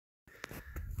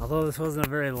Although this wasn't a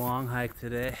very long hike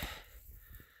today,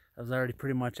 I was already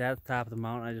pretty much at the top of the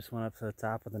mountain. I just went up to the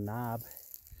top of the knob.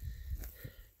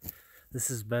 This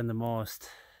has been the most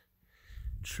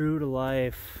true to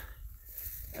life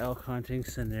elk hunting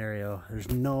scenario.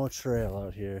 There's no trail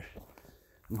out here.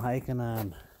 I'm hiking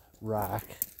on rock,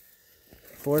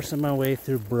 forcing my way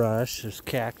through brush. There's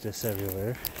cactus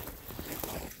everywhere.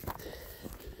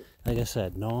 Like I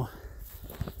said, no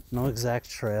exact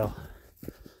trail.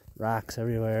 Rocks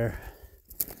everywhere.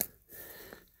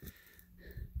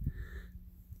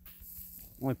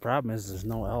 Only problem is there's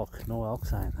no elk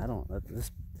sign. This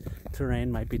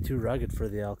terrain might be too rugged for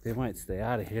the elk. They might stay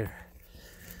out of here.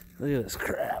 Look at this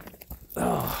crap.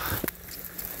 Oh.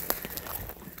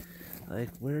 Like,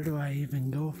 where do I even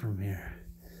go from here?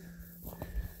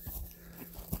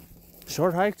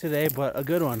 Short hike today, but a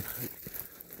good one.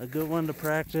 A good one to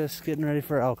practice getting ready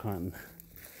for elk hunting.